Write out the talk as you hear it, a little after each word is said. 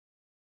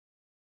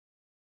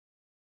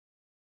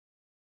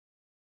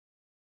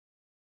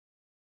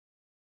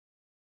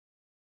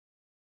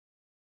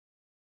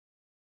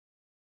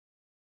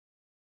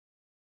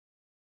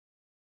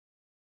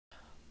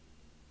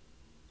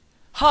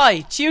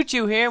Hi, Choo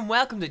here, and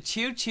welcome to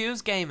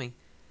Choo's Gaming.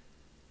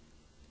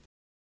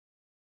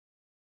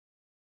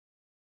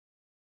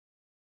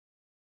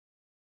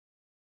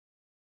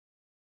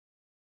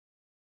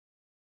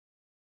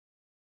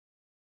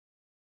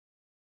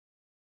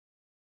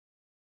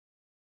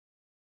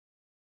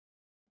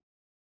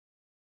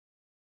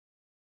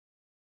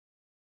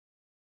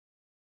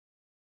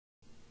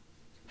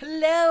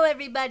 Hello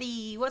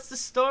everybody, what's the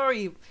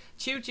story?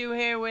 Choo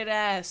here with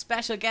a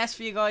special guest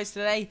for you guys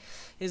today.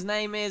 His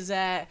name is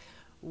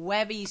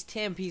WEBBIE's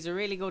Tim. He's a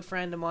really good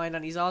friend of mine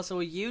and he's also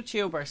a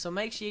YouTuber, so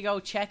make sure you go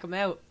check him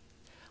out.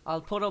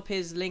 I'll put up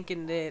his link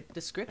in the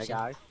description.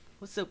 Hey guys.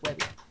 What's up,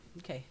 WEBBIE?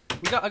 Okay.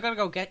 I gotta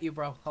go get you,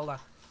 bro. Hold on.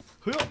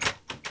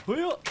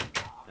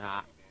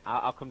 Nah,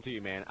 I'll come to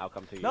you, man. I'll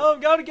come to you. No, I'm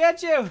going to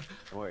get you!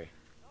 Don't worry.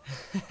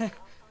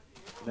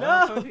 No!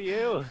 I'll come to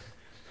you.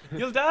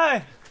 You'll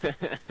die!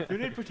 You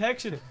need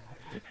protection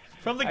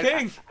from the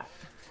king.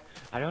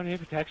 I don't need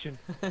protection.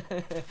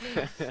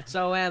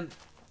 So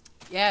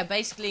yeah,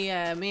 basically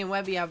me and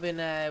WEBBIE have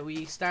been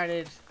we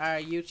started our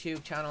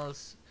YouTube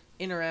channels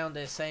in around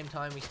the same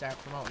time we start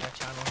promoting our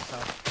channel, so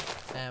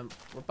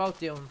we're both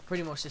doing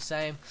pretty much the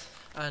same.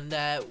 And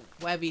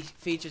WEBBIE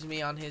features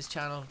me on his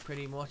channel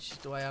pretty much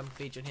the way I'm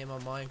featuring him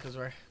on mine, because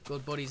we're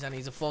good buddies and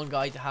he's a fun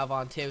guy to have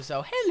on too.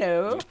 So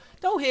hello,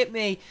 don't hit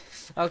me.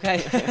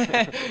 Okay.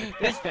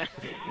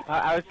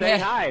 I was saying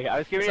hi. I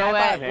was giving you a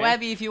high five, man.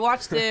 WEBBIE, if you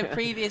watched the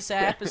previous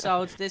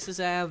episodes, this is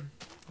the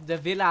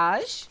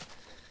village.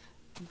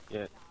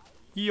 Yeah.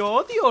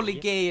 You're the only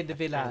gay in the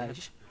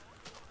village.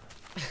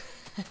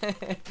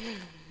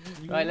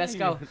 Right, let's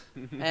go.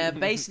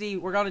 Basically,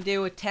 we're going to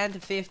do a 10 to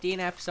 15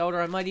 episode,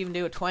 or I might even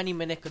do a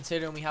 20-minute,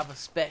 considering we have a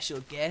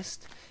special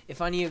guest. If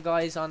any of you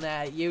guys on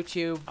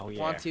YouTube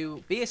want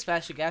to be a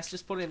special guest,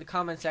 just put it in the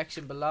comment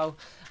section below,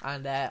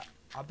 and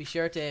I'll be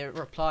sure to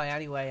reply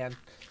anyway, and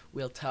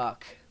we'll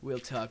talk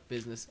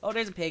business. Oh,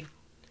 there's a pig.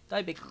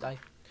 Die, big, die.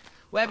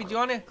 WEBBIE, do you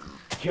want to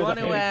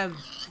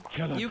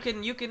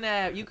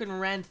you can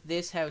rent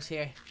this house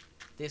here,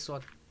 this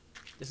one,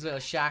 this little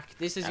shack.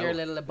 This is your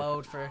little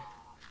abode for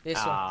this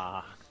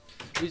one.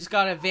 We just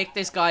gotta evict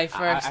this guy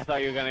first. I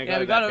thought you were gonna go we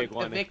to gotta that big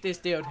one. evict this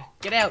dude.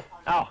 Get out.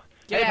 Oh,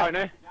 Get hey out.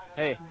 partner.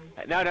 Hey,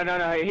 no.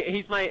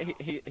 He's my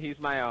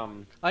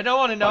I don't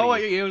want to know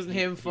what you're using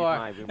him for.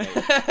 My roommate.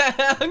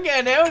 I'm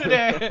getting out of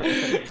there.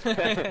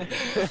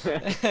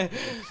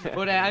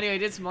 But anyway,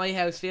 this is my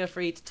house. Feel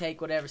free to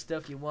take whatever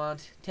stuff you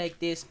want. Take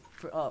this.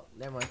 Oh,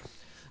 never mind.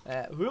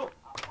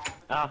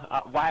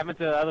 What happened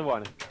to the other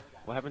one?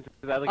 What happened to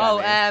the other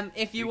guy? Oh,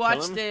 if you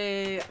watched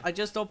I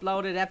just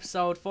uploaded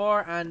episode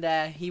 4,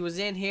 and he was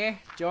in here.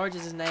 George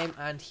is his name,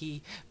 and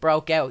he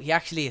broke out. He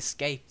actually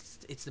escaped.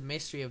 It's the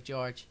mystery of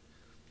George.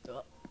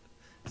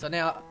 So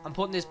now I'm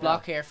putting this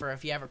block here for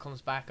if he ever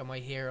comes back, I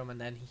might hear him, and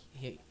then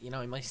he he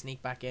might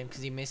sneak back in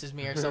because he misses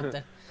me or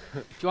something.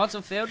 Do you want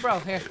some food, bro?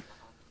 Here.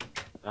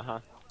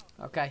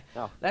 Okay.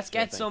 No, let's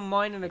get some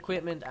mining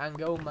equipment and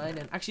go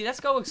mining. Actually, let's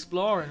go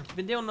exploring. We've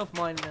been doing enough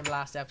mining in the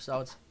last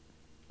episodes.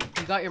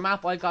 You got your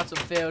map, I got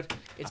some food.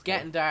 It's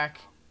getting dark.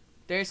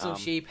 There's some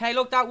sheep. Hey,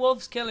 look, that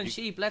wolf's killing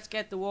sheep. Let's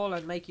get the wool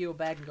and make you a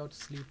bed and go to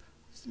sleep.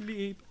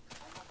 Sleep.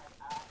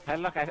 Hey,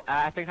 look,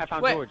 I think I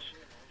found George.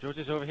 George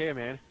is over here,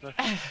 man. Look.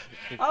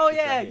 Oh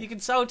yeah, you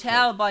can so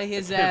tell by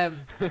his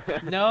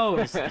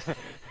nose.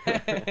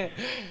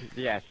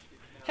 Yes.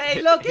 Hey,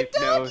 look at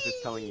his nose is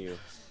telling you.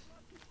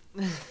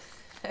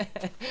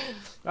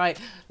 Right,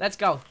 let's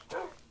go.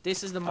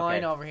 This is the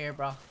mine over here,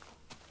 bro.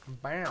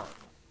 Bam.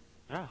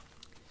 Oh.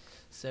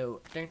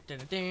 So,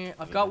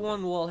 I've got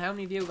one wool. How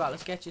many of you got?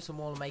 Let's get you some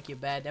wool and make you a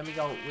bed. Then we'll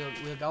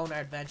go on our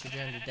adventure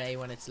during the day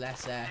when it's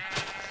less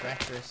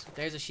treacherous.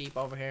 There's a sheep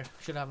over here.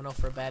 Should have enough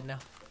for a bed now.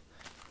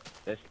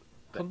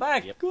 Come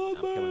back. Yep,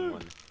 come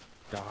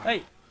back.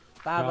 Hey,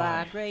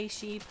 bye, grey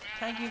sheep.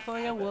 Thank you for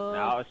your wool.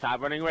 No,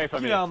 stop running away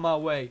from me. Get out of my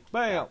way.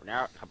 Bam.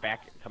 No, come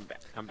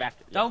back.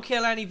 Don't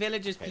kill any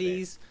villagers,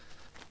 please.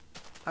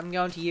 I'm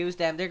going to use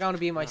them. They're going to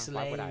be my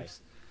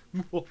slaves.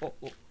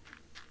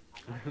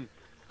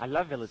 I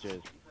love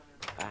villagers.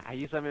 I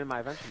use them in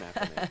my adventure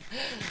map.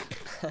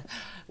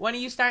 When are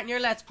you starting your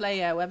Let's Play,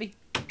 WEBBIE?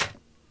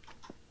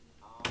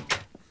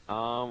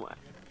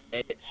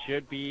 It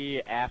should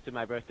be after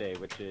my birthday,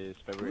 which is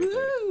February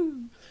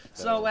 3rd.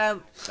 So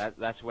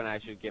that's when I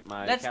should get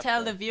my. Let's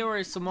tell the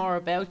viewers some more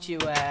about you.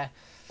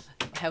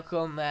 How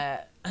come?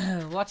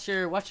 What's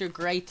your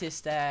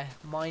greatest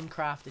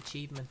Minecraft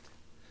achievement?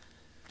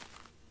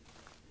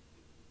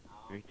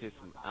 Greatest,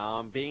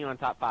 being on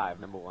top 5,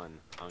 #1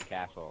 on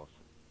castles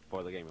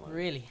for the gaming.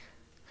 Really?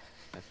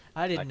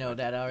 I didn't know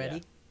that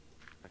already.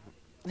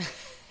 Yeah.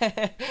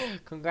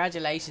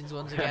 Congratulations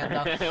once again,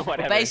 though.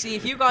 But basically,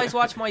 if you guys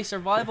watch my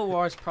Survival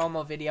Wars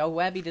promo video,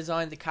 WEBBIE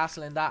designed the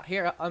castle in that.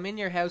 Here, I'm in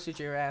your house with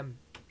your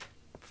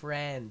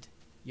friend.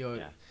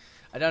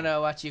 I don't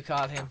know what you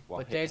call him,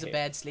 but there's a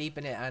bed, sleep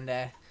in it,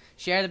 and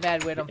share the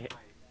bed with him.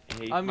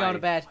 I'm going to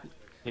bed.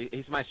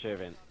 He's my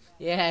servant.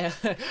 Yeah.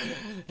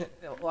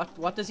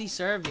 What does he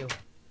serve you?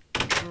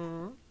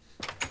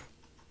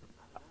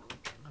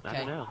 I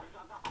don't know.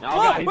 Oh,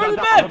 God, he's where's on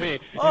the top bed? of me.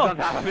 He's Oh. on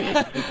top of me.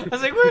 I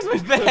was like, where's my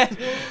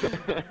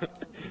bed?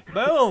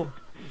 Boom.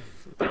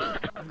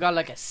 I've got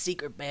like a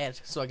secret bed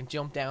so I can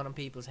jump down on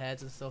people's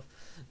heads and stuff.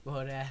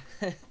 But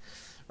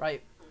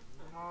right.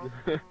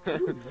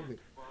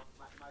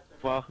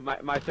 Well,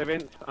 my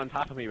servant's on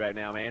top of me right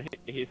now, man.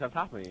 He's on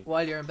top of me.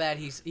 While you're in bed,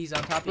 he's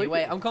on top of you.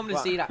 Wait, I'm coming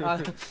to see that.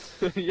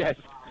 Yes.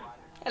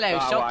 Hello,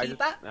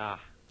 shopkeeper.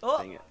 Oh.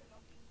 Dang it.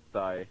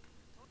 Sorry.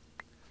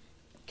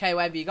 Okay,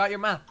 Webbie, you got your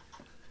map?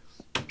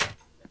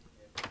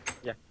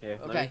 Yeah.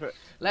 Okay.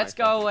 Let's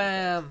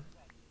go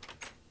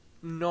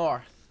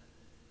north.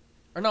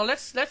 Or no,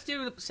 let's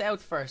do the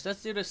south first.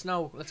 Let's do the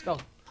snow. Let's go.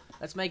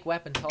 Let's make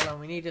weapons. Hold on,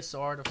 we need a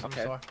sword of some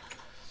sort.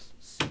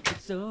 Super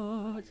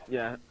sword.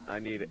 Yeah, I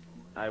need it.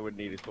 I would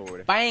need a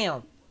sword.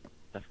 Bam.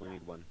 Definitely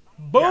need one.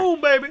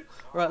 Boom, baby.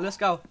 Right, let's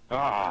go.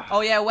 Ah.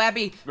 Oh yeah,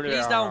 Webbie,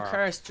 please don't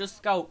curse.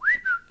 Just go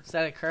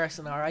instead of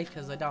cursing, alright?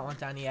 Because I don't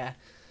want any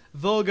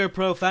vulgar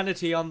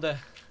profanity on the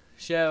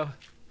show.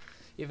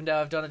 Even though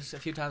I've done it a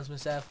few times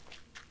myself.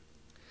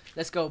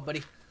 Let's go,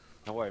 buddy.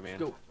 Don't worry, man.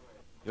 Let's go.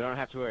 You don't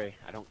have to worry.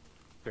 I don't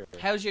care.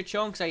 How's your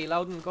chunks? Are you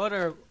loading good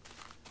or?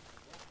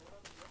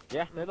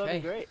 Yeah, they're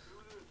loading great.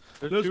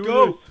 Let's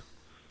go.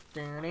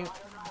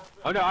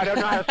 Oh no, I don't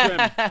know how to swim.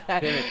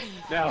 Damn it.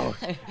 No.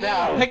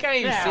 No. I can't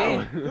even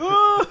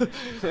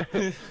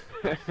see.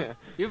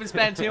 You've been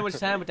spending too much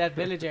time with that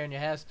villager in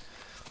your house.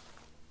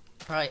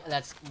 Right,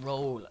 let's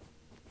roll.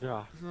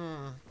 Yeah.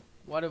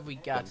 What have we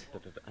got?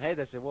 Hey,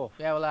 that's a wolf.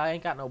 Yeah, well, I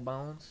ain't got no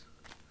bones.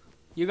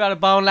 You got a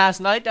bone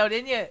last night, though,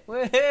 didn't you?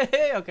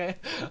 Okay,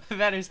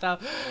 better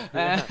stop.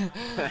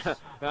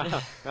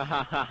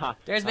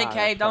 There's big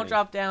cave. Don't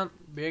drop down.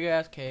 Big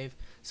ass cave.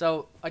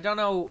 So I don't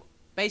know.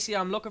 Basically,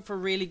 I'm looking for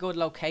really good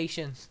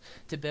locations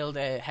to build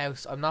a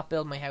house. I'm not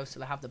building my house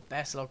till I have the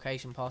best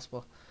location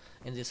possible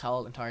in this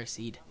whole entire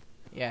seed.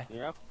 Yeah.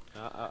 Yep.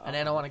 And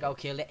then I want to go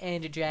kill the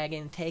Ender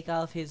Dragon, take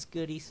off his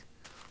goodies.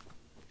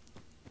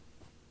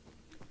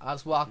 I'll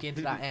just walk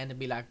into that end and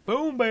be like,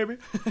 boom, baby.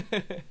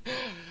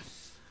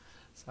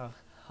 So,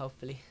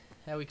 hopefully.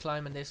 How are we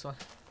climbing this one?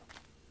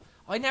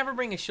 I never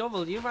bring a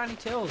shovel. Do you have any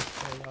tools?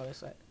 There we go,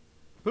 this way.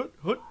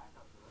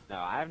 No,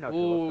 I have no Ooh,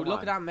 tools.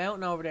 look at that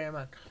mountain over there,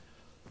 man.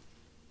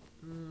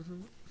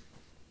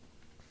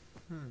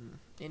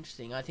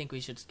 Interesting. I think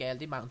we should scale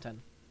the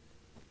mountain.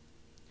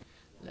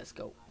 Let's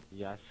go.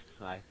 Yes,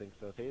 I think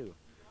so too.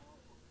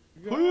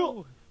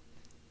 Go.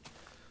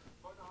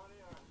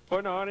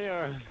 Put on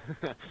here.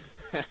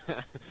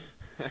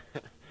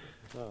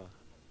 Oh,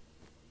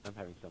 I'm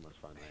having so much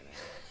fun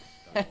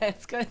right now.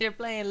 It's because you're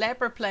playing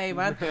LEPRA Play,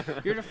 man.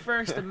 You're the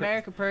first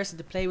American person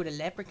to play with a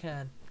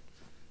leprechaun.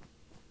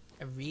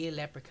 A real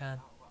leprechaun.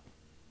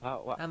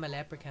 Oh, what? I'm a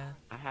leprechaun.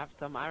 I have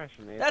some Irish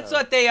in me. That's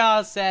what they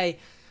all say.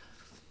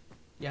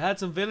 You had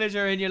some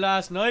villager in you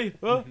last night.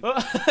 Oh,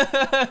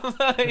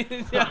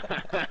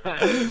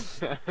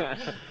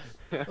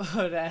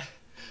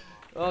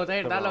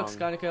 that looks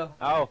kind of cool.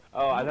 Oh,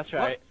 that's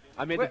right.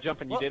 I made the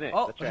jump and you didn't.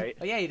 That's right.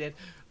 Oh yeah, you did.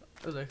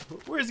 I was like,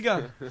 where's he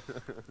gone?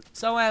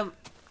 So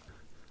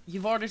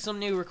you've ordered some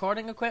new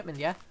recording equipment,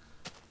 yeah?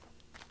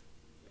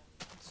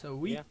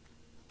 So yeah.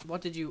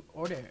 What did you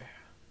order?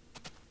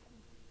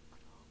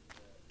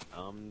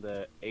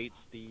 The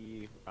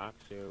HD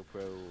Roxio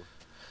Pro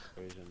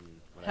version.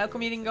 How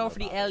come you didn't go for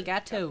the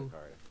Elgato?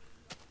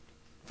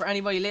 For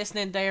anybody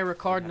listening, they are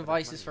recording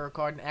devices for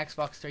recording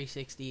Xbox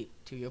 360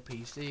 to your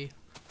PC,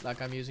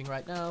 like I'm using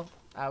right now.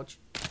 Ouch.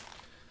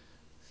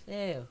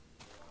 So.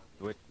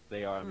 Which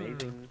they are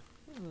amazing.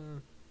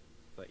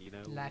 But you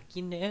know. Like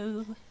you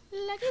know.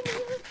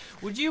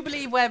 Would you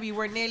believe, Webbie,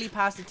 we're nearly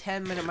past the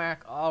 10-minute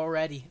mark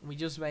already? We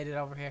just made it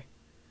over here.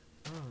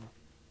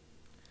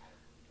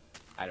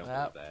 I don't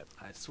believe that.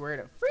 I swear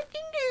to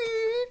freaking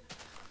dude.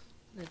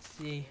 Let's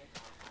see.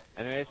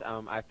 Anyways,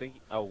 I think.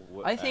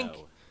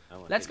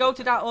 Let's go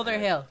to that other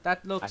hill.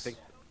 That looks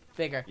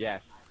bigger.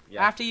 Yes.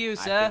 After you,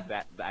 sir.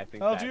 I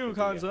think after you,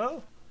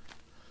 Conzo.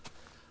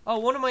 Oh,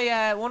 one of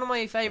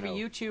my favorite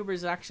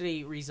YouTubers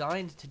actually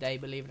resigned today.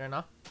 Believe it or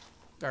not,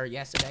 or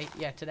yesterday.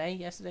 Yeah,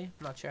 yesterday.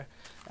 I'm not sure.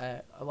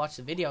 I watched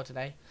the video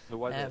today. Who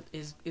was it?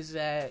 His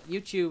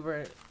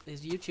YouTuber.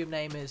 His YouTube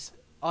name is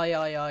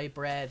I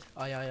Bread.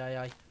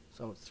 I.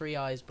 So 3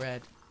 eyes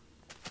bread.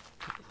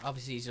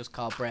 Obviously he's just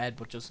called Bread,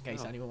 but just in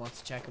case anyone wants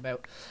to check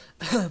about.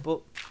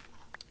 But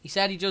he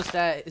said he just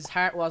his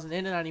heart wasn't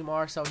in it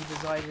anymore, so he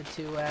decided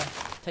to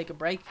take a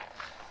break.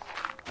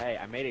 Hey,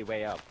 I made it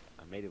way up.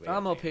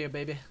 I'm up here,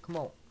 baby. Come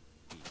on.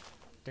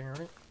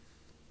 Darn it.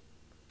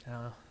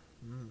 Hello.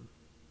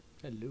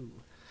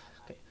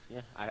 Okay.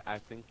 Yeah, I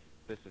think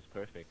this is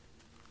perfect.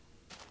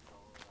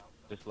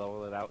 Just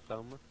level it out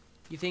some.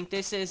 You think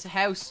this is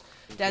house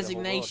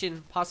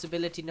designation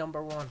possibility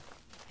number 1?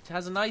 It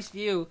has a nice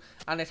view,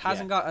 and it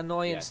hasn't got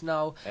annoying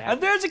snow. And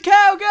there's a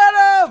cow! Get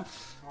him!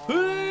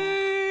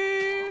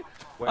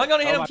 I'm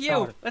gonna hit him for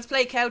you. Let's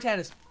play cow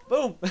tennis.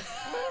 Boom!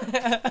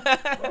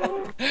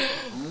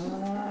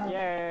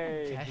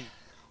 Yay! Okay.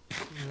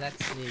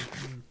 Let's see.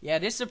 Yeah,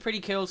 this is a pretty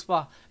cool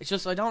spot. It's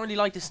just I don't really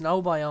like the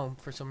snow biome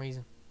for some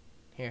reason.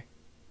 Here.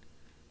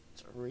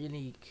 It's a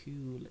really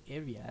cool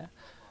area.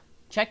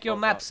 Check your Oh,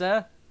 map, wow.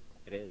 sir.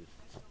 It is.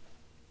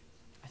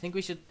 I think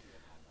we should.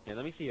 Yeah,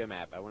 let me see your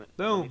map. I want to.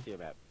 Boom. Let me see your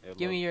map. It'll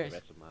Give me load yours. The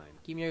rest of mine.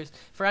 Give me yours.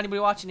 For anybody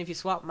watching, if you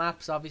swap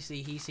maps,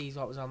 obviously he sees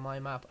what was on my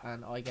map,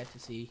 and I get to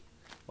see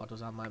what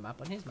was on my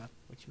map on his map,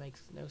 which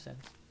makes no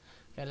sense.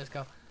 Okay, let's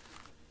go.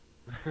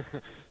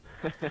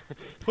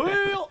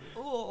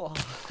 Oh.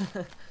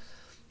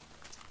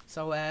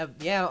 So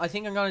yeah, I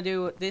think I'm gonna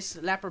do this.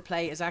 Leper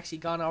Play has actually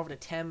gone over the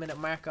 10-minute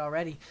mark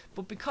already,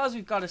 but because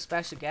we've got a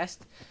special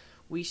guest,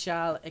 we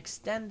shall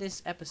extend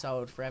this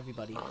episode for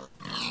everybody.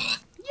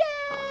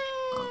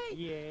 Yay!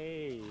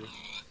 Yay!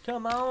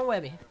 Come on,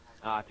 Webbie.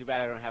 Ah, too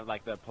bad I don't have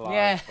like the applause.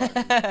 Yeah.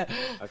 button. I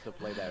have to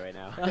play that right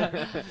now.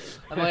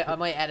 I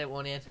might edit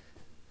one in.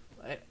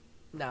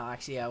 No,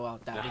 actually I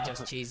won't. That'd be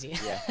just cheesy.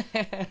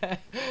 Yeah.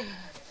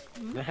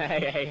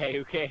 hey,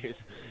 who cares?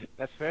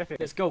 That's perfect.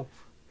 Let's go.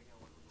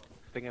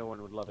 I think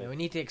everyone would love Yeah, it. we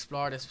need to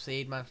explore this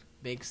seed, man.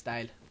 Big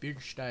style. Big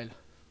style.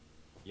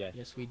 Yes.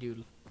 Yes, we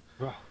do.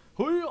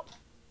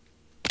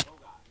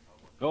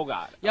 Oh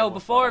God. Yo,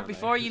 Almost fell down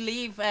before there. you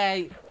leave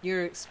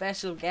your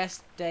special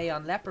guest day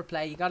on Leper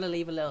Play, you gotta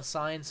leave a little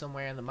sign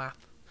somewhere on the map,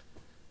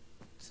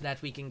 so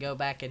that we can go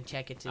back and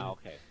check it in Oh,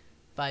 okay.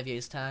 5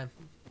 years' time,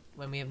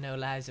 when we have no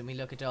lives and we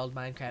look at old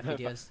Minecraft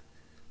videos.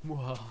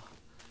 Whoa,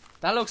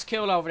 that looks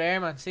cool over there,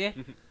 man. See it?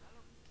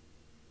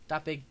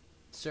 That big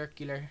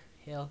circular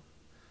hill.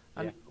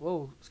 And Yeah.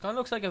 whoa, it kind of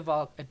looks like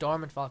a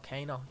dormant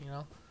volcano, you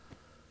know?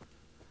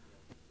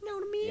 You know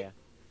what I mean? Yeah.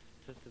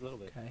 Just a little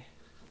bit. Okay.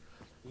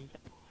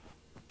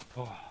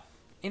 Oh.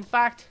 In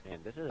fact, Man,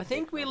 this is I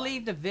think big we'll robot.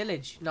 leave the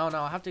village. No,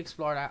 I have to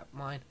explore that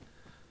mine.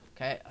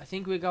 Okay, I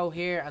think we go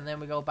here and then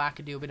we go back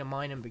and do a bit of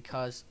mining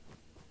because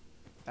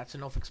that's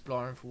enough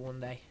exploring for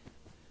one day.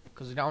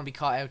 Because we don't want to be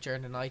caught out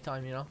during the night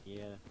time, you know?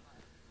 Yeah.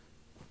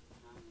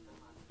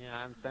 Yeah,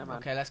 I'm Sam.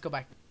 Okay, let's go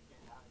back.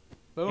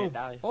 Can't Boom.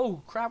 die.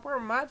 Oh, crap, we're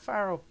mad,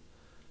 Pharaoh.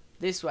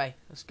 This way.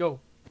 Let's go.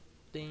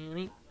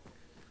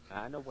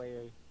 I know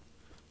where.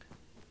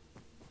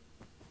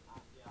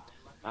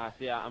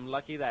 See, I'm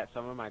lucky that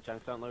some of my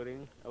chunks aren't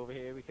loading over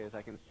here because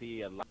I can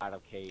see a lot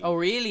of caves Oh,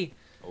 really?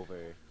 over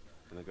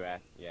in the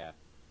grass. Yeah.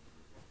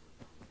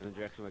 In the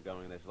direction we're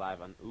going, there's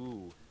live on.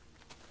 Ooh.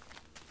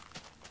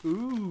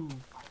 Ooh.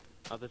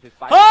 Oh, this is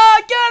fire.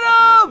 Ah,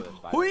 get him!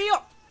 That's nice,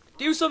 Hoo-yah!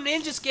 Do some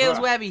ninja skills,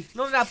 Bruh. Webby.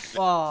 None of that.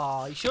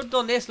 Oh, you should have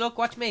done this. Look,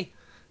 watch me.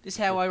 This is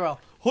how I roll.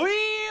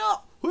 Hoo-yah!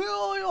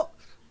 Hoo-yah!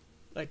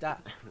 Like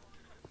that.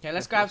 Okay,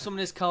 let's grab some of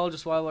this coal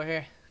just while we're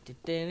here.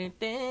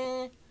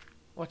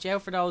 Watch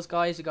out for those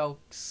guys who go.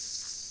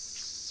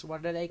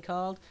 What are they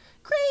called?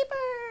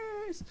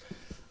 Creepers!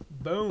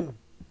 Boom.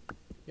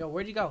 Yo,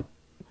 where'd you go?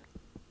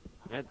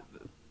 Yeah,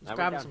 Let's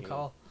grab some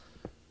coal.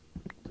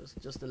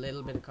 Just a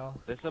little bit of coal.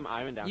 There's some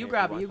iron down You here.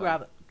 grab it. You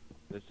grab it.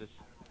 There's just.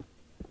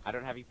 I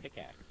don't have any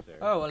pickaxe, sir.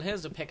 Oh well,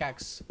 here's a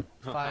pickaxe.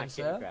 I Fine, can't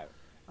sir. grab it.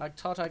 I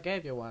thought I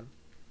gave you one.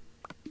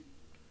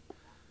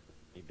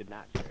 You did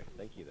not, sir.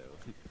 Thank you,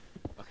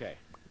 though. Okay.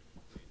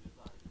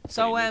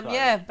 So Pretty good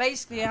yeah,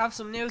 basically I have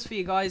some news for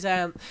you guys.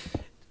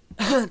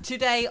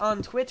 Today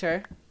on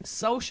Twitter,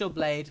 Social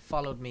Blade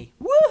followed me.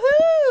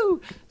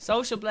 Woohoo!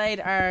 Social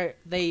Blade are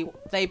they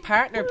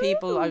partner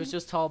people. I was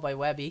just told by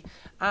Webbie,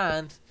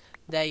 and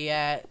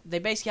they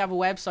basically have a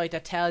website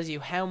that tells you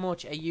how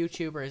much a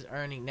YouTuber is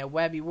earning. Now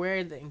Webbie, where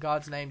in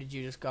God's name did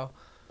you just go?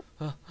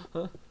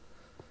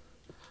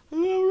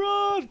 Hello,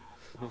 Rod.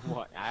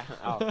 What? I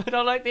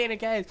don't like being in a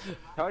cave.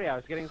 Told you I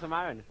was getting some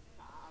iron.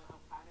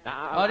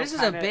 Oh, this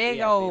is a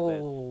big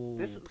old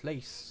this is-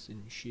 place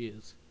in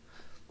Shears.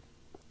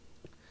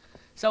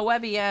 So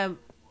Webbie,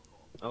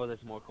 Oh,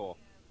 there's more coal.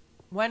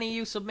 when are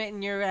you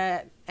submitting your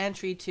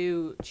entry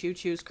to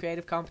Choo-Choo's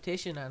creative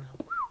competition? And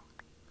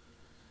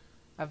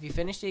have you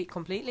finished it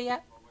completely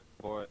yet?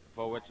 For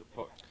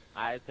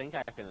I think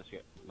I finished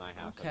my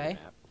house on Okay. the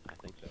map. I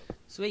think so.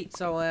 Sweet.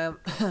 So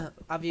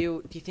do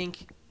you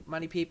think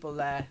many people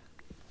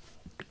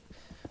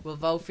will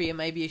vote for you?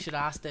 Maybe you should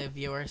ask the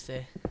viewers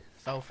to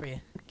vote for you.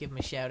 Give them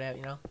a shout out,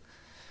 you know.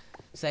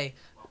 Say,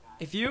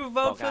 if you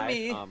vote for guys,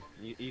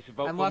 me, you should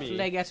vote and for what me. will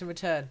they get in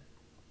return?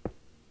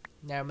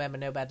 Now remember,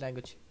 no bad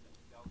language.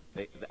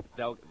 They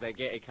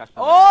get a custom.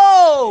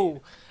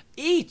 Oh!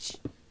 Each!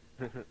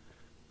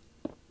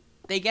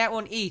 They get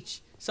one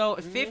each. So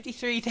if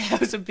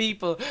 53,000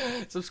 people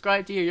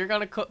subscribe to you, you're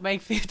gonna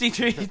make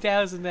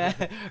 53,000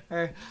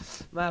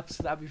 maps.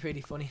 That'd be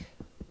pretty funny.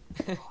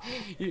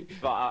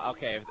 But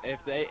okay,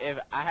 if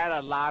I had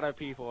a lot of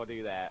people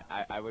do that,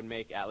 I would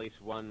make at least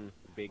one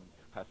big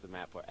custom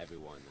map for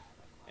everyone.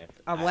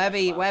 And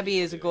Webbie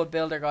is a good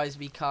builder, guys,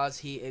 because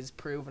he is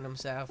proving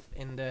himself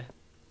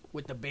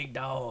with the big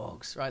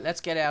dogs. Right,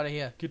 let's get out of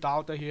here. Get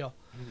out of here.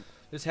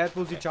 Let's head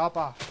for the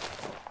chopper.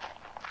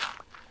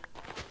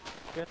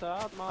 Get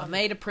out, man. I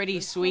made a pretty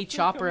sweet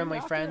chopper in my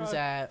friend's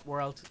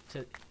world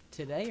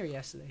today or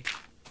yesterday.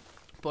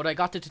 But I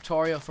got the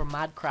tutorial from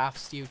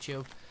Madcraft's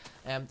YouTube.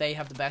 They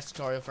have the best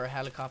tutorial for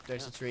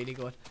helicopters. It's really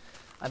good.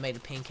 I made a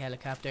pink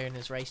helicopter and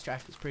his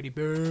racetrack is pretty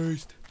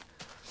based.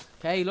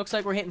 Okay, looks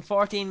like we're hitting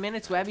 14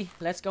 minutes, Webbie.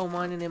 Let's go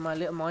mining in my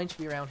little mine. Should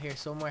be around here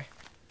somewhere.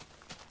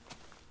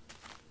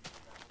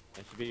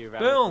 It should be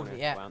around Boom! the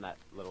corner, Yeah. around that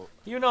little...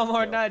 You know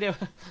more than I do.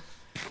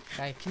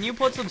 Okay, can you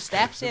put some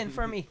steps in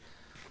for me?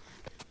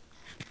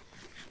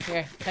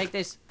 Here, take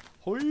this.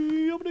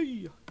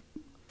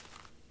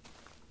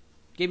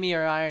 Give me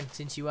your iron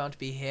since you won't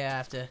be here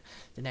after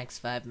the next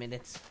 5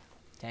 minutes.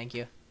 Thank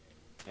you.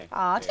 Okay,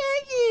 Aw, here.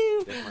 thank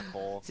you! This is my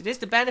coal. So this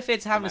the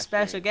benefits of having a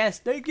special stream.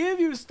 guest. They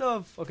give you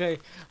stuff. Okay,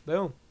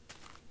 boom.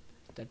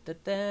 Da, da,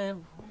 da.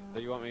 So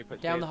you want me to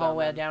put Down the chairs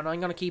hallway then? down. I'm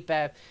gonna keep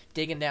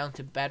digging down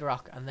to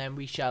bedrock, and then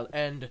we shall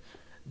end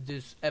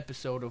this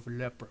episode of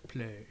Lepra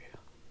Play.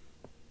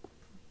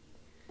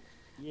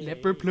 Yay.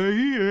 Lepra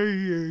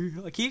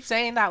Play. I keep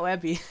saying that,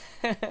 Webbie.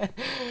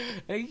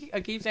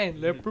 I keep saying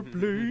Lepra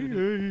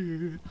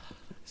Play.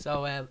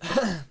 So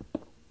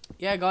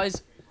yeah,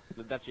 guys.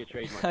 That's your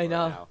trademark. I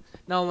know. Right now.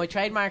 No, my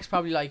trademark's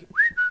probably like.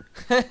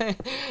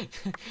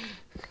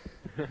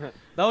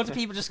 Loads of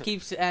people just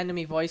keep sending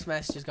me voice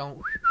messages going.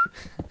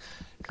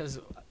 Because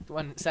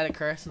when instead of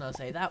cursing, I'll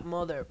say that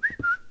mother.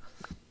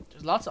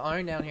 There's lots of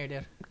iron down here,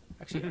 dude.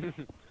 Actually,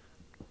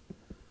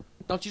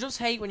 don't you just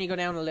hate when you go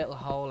down a little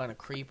hole and a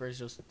creeper's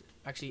just.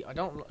 Actually, I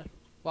don't.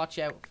 Watch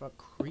out for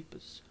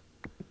creepers.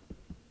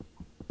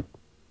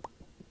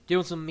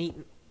 Doing some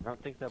meeting. I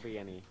don't think there'll be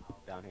any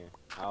down here.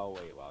 Oh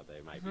wait, well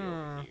there might be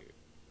over here.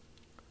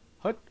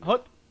 Hut,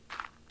 hut.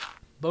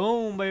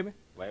 Boom, baby.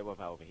 Wait, what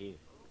about over here?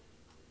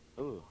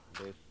 Ooh,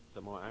 there's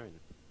some more iron.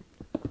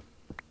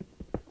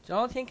 So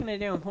all I'm thinking of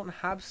doing, putting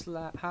half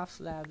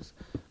slabs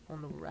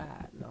on the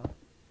right. No.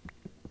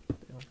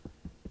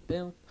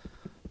 Boom.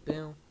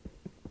 Boom.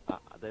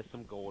 There's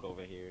some gold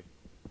over here.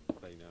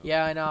 So you know.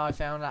 Yeah, I know. I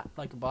found that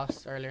like a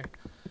boss earlier,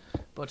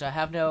 but I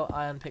have no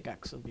iron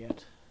pickaxe of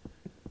yet.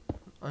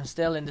 I'm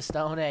still in the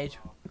Stone Age.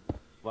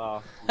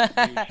 Well, you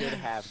should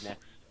have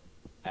next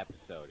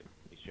episode.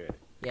 You should.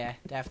 Yeah,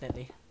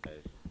 definitely.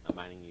 Because I'm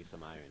mining you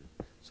some iron.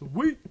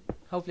 Sweet.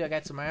 Hopefully I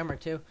get some armor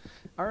too.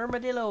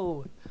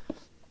 Armadillo.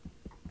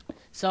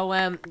 So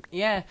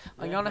yeah,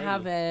 I'm gonna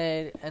have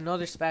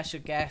another special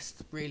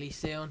guest really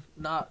soon.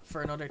 Not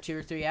for another 2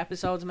 or 3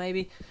 episodes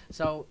maybe.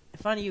 So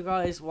if any of you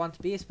guys want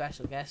to be a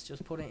special guest,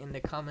 just put it in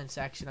the comment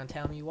section and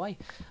tell me why.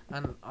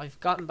 And I've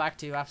gotten back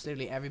to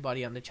absolutely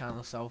everybody on the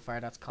channel so far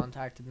that's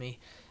contacted me.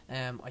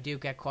 I do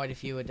get quite a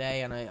few a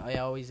day, and I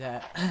always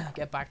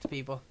get back to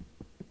people.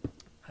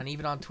 And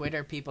even on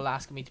Twitter, people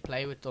asking me to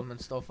play with them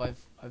and stuff.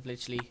 I've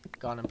literally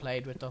gone and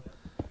played with them.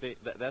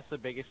 That's the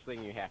biggest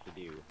thing you have to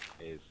do,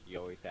 is you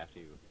always have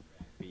to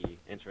be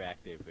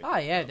interactive with Oh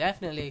yeah, them.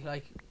 definitely.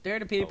 Like, they're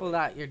the people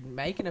that you're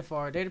making it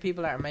for. They're the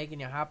people that are making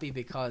you happy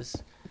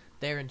because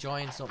they're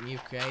enjoying something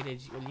you've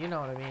created. Well, you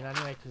know what I mean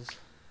anyway, because,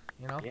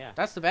 you know, Yeah.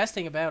 that's the best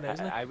thing about it,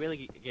 isn't it? I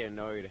really get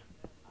annoyed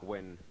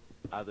when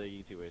other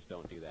YouTubers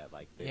don't do that.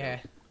 Like, Yeah.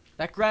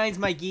 That grinds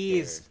my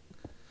gears.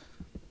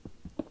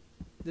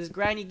 This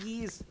grindy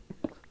gears.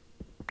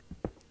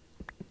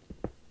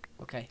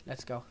 Okay,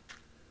 let's go.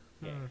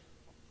 Yeah.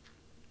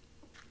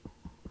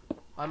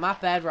 I'm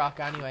at bedrock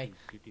anyway.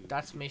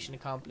 That's mission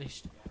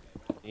accomplished.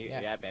 You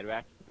Yeah. at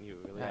bedrock? You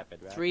really at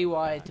bedrock? 3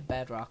 wide to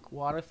bedrock.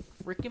 What a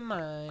freaking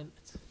mine.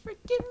 It's a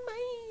freaking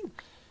mine.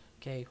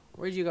 Okay,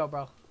 where'd you go,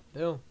 bro?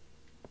 Boom.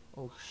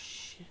 Oh,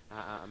 shit.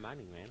 I'm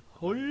mining, man.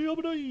 Hi,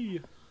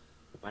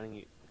 Mining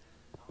you.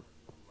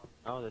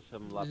 Oh, there's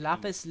some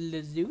lapis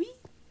lazuli?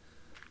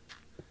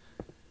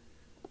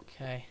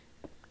 Okay.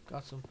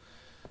 Got some.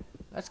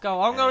 Let's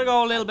go. I'm gonna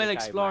go a little bit I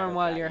think I exploring might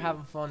while have you're got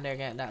having fun there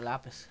getting that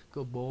lapis.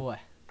 Good boy.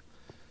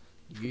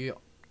 Yeah.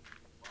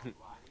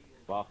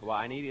 Well,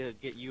 I need to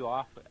get you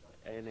off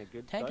in a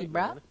good Thank you, site,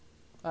 bro. man.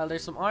 Well,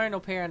 there's some iron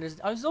up here, and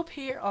I was up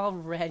here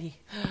already.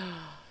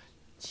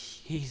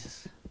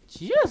 Jesus.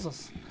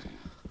 Jesus.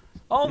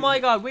 Oh my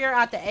god, we are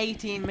at the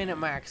 18-minute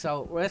mark,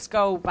 so let's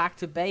go back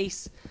to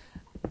base.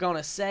 We're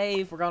gonna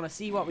save, we're gonna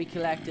see what we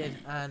collected,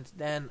 and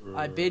then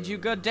I bid you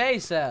good day,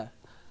 sir.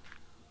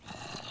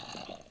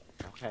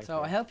 Okay.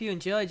 So I hope you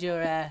enjoyed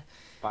your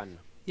Fun.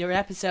 your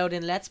episode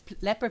in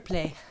Lepra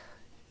Play.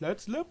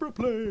 Let's Lepra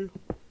Play.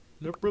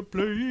 Lepra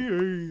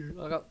Play.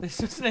 Oh god, this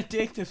is an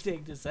addictive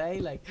thing to say,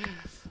 like.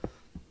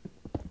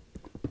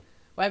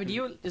 Why would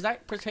you? Is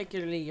that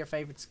particularly your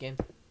favorite skin?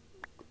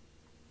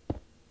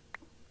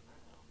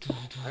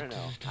 I don't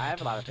know. I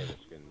have a lot of favorite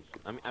skins.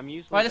 I'm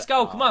usually. Right, let's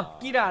go. Come on,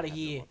 get out of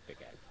here.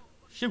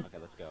 Shoot. Okay,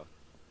 let's go.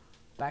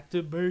 Back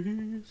to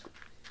base.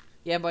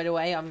 Yeah, by the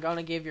way, I'm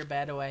gonna give your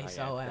bed away,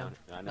 Oh, yeah,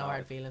 so no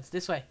hard feelings.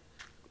 This way.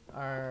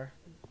 Or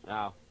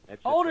No,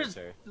 it's just oh, there's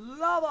closer. I know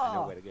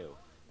lava. where to go.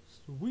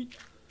 Sweet.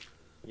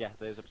 Yeah,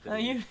 there's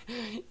obsidian.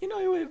 You know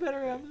your way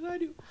better around than I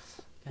do.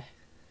 Okay.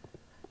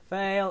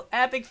 Fail,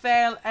 epic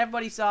fail.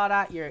 Everybody saw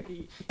that. You're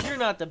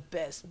not the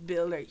best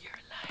builder. You're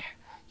a liar.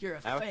 You're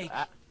a fake.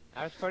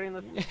 I was putting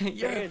the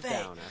You're a stairs fake.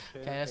 down.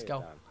 Okay, let's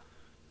go.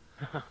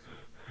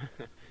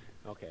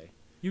 Okay.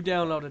 You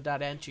downloaded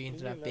that entry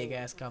into that big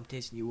ass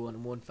competition you won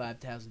and won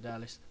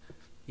 $5,000.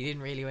 You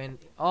didn't really win.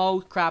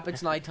 Oh crap!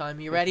 It's nighttime.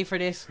 You ready for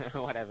this?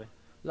 Whatever.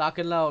 Lock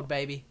and load,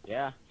 baby.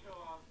 Yeah.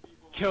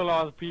 kill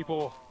all the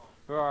people.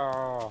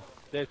 Oh,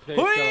 there's a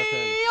skeleton.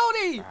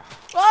 Yodi!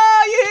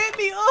 Oh, you hit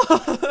me!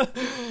 Oh!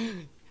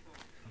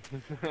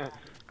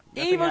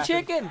 Evil happened.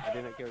 chicken! I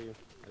didn't kill you.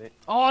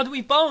 Oh, do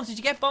we bones? Did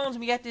you get bones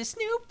when we get this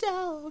Snoop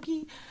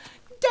Doggy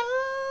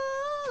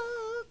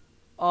dog?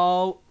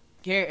 Oh,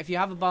 here, if you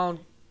have a bone,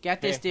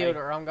 get this dude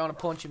or I'm gonna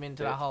punch him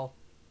into that hole.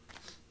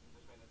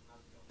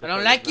 I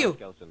don't like you!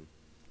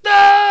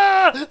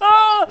 Ah!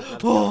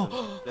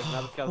 Oh! There's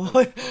another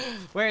skeleton.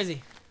 Where is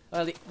he?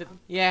 Well,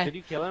 yeah. Did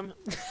you kill him?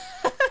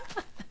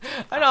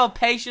 I know,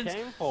 patience.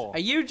 Shameful. Are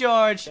you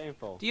George?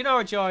 Shameful. Do you know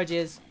where George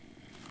is?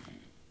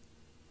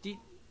 Do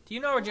you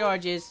know where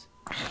George is?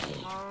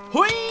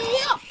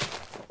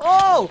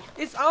 Oh,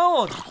 it's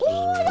on.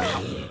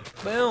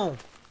 Boom.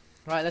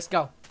 Right, let's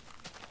go.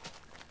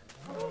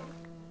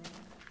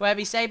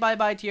 Webbie, say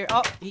bye-bye to your...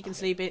 Oh, he can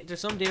sleep it. There's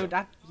some dude,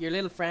 your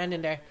little friend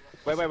in there.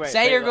 Wait.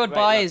 Say your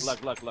goodbyes.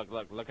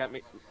 Look at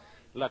me.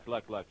 Look.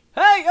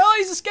 Hey, oh,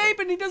 he's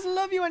escaping. He doesn't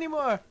love you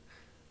anymore.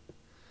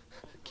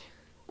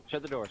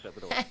 Shut the door.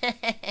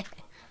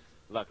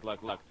 Look.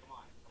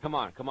 Come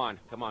on.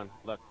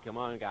 Look, come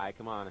on, guy,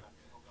 come on.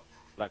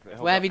 Look,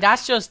 Webbie,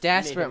 that's just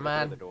desperate,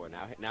 man.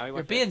 Now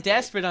You're being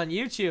desperate on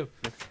YouTube.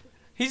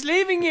 He's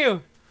leaving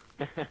you.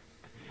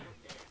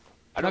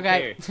 I don't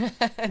care.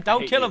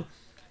 Don't kill him.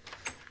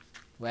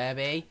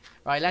 Webbie.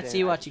 Right, let's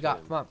see what you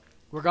got. Come on.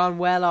 We're gone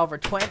well over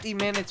 20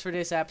 minutes for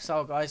this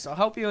episode, guys. So I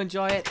hope you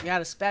enjoy it. We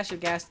had a special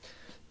guest,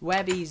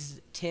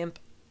 Webbie's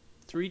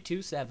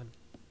Timp327.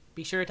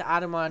 Be sure to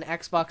add him on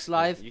Xbox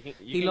Live.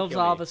 He loves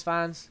all of his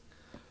fans.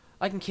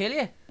 I can kill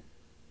you.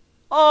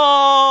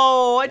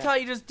 Oh, I thought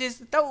you just did.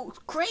 That was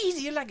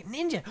crazy. You're like a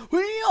ninja.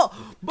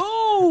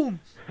 Boom.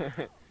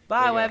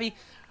 Bye, Webbie.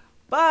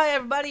 Bye,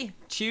 everybody.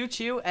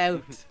 Choo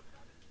out.